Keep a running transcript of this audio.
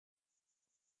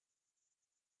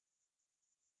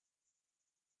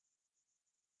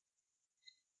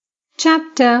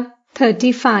Chapter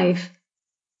 35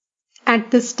 At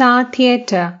the Star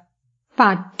Theatre,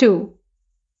 Part 2.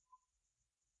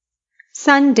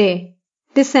 Sunday,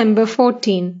 December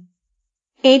 14,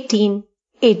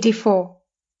 1884.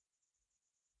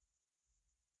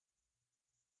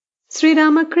 Sri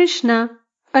Ramakrishna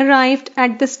arrived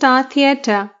at the Star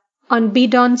Theatre on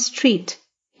Bidon Street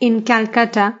in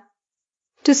Calcutta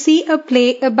to see a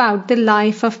play about the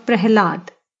life of Prahlad.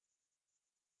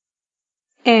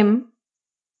 M.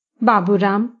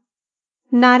 Baburam,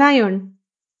 Narayan,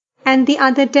 and the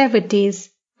other devotees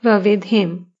were with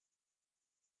him.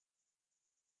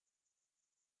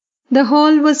 The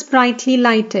hall was brightly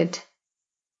lighted.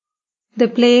 The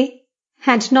play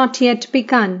had not yet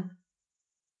begun.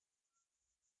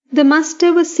 The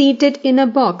master was seated in a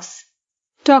box,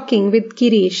 talking with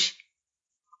Girish.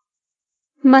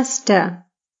 Master,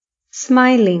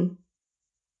 smiling.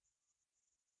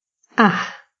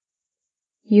 Ah,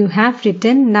 you have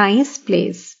written nice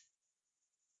plays.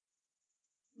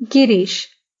 Girish.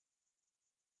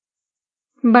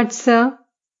 But sir,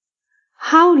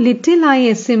 how little I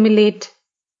assimilate.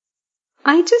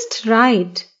 I just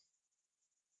write.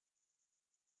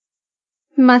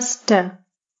 Master.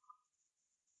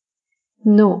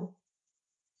 No,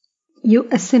 you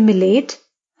assimilate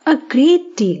a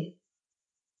great deal.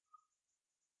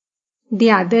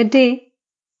 The other day,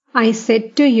 I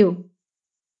said to you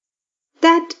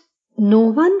that no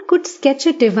one could sketch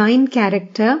a divine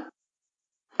character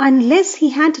unless he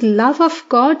had love of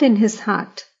God in his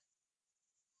heart.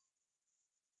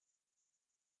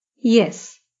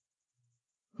 Yes,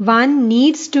 one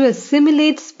needs to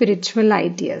assimilate spiritual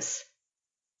ideas.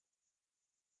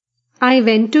 I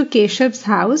went to Keshav's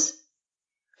house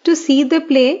to see the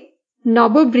play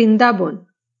Nabo Brindabon.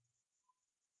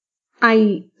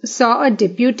 I saw a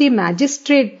deputy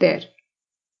magistrate there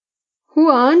who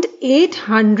earned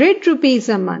 800 rupees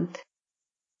a month.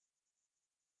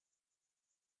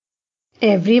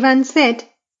 Everyone said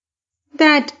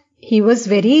that he was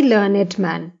very learned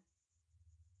man.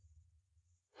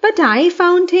 But I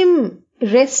found him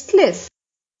restless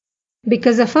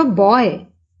because of a boy,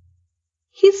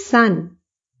 his son.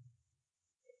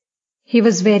 He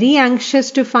was very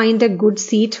anxious to find a good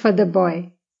seat for the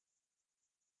boy.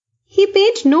 He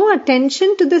paid no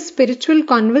attention to the spiritual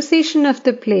conversation of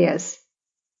the players.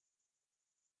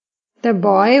 The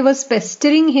boy was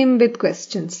pestering him with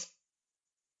questions.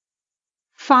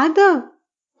 Father,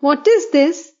 what is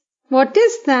this? What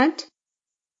is that?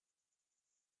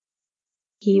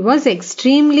 He was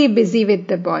extremely busy with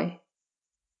the boy.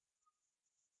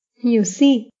 You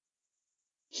see,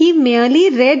 he merely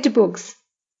read books,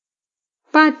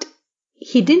 but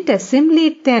he didn't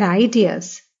assimilate their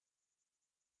ideas.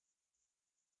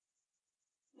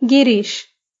 Girish.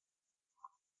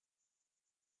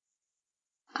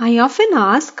 I often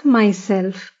ask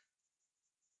myself,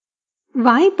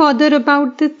 why bother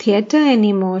about the theatre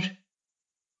anymore?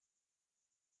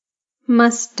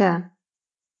 Master.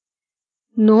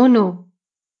 No.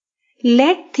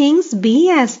 Let things be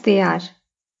as they are.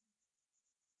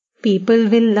 People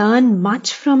will learn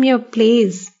much from your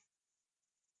plays.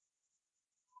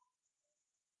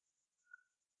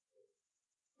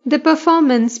 The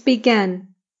performance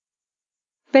began.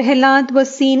 Prahlad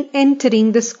was seen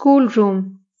entering the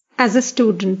schoolroom as a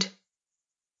student.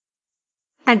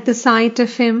 At the sight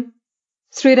of him,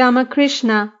 Sri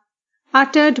Ramakrishna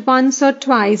uttered once or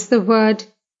twice the word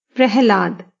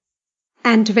Prahlad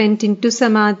and went into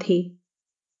samadhi.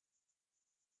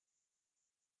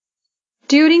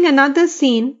 During another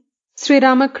scene, Sri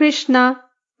Ramakrishna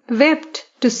wept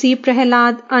to see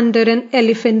Prahlad under an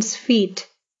elephant's feet.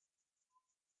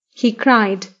 He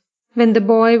cried when the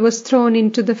boy was thrown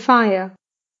into the fire.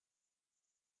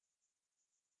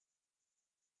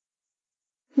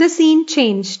 The scene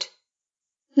changed.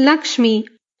 Lakshmi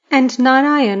and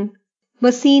Narayan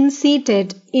were seen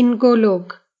seated in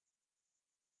Golok.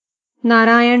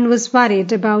 Narayan was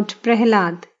worried about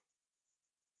Prahlad.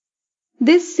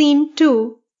 This scene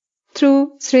too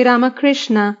threw Sri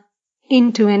Ramakrishna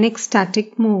into an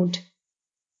ecstatic mood.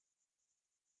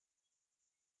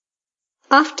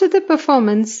 After the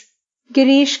performance,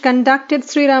 Girish conducted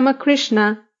Sri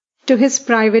Ramakrishna to his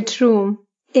private room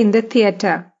in the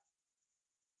theatre.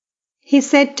 He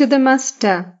said to the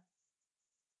master,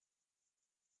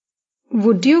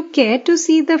 Would you care to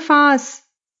see the farce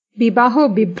Bibaho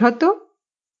Bibhrato?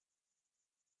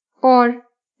 Or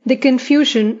the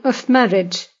confusion of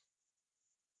marriage?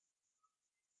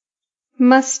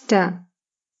 Master.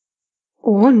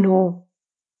 Oh no.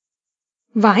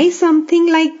 Why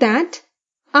something like that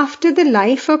after the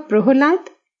life of Prahlad?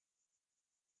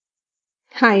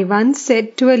 I once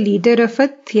said to a leader of a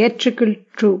theatrical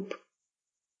troupe,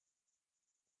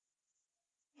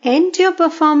 "End your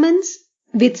performance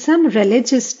with some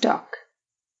religious talk.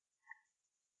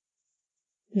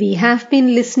 We have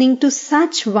been listening to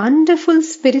such wonderful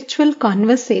spiritual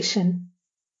conversation.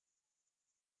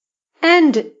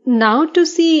 And now to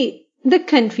see the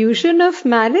confusion of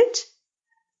marriage?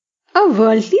 A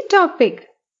worldly topic.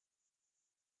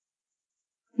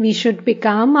 We should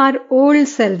become our old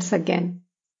selves again.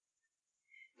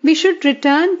 We should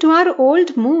return to our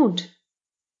old mood.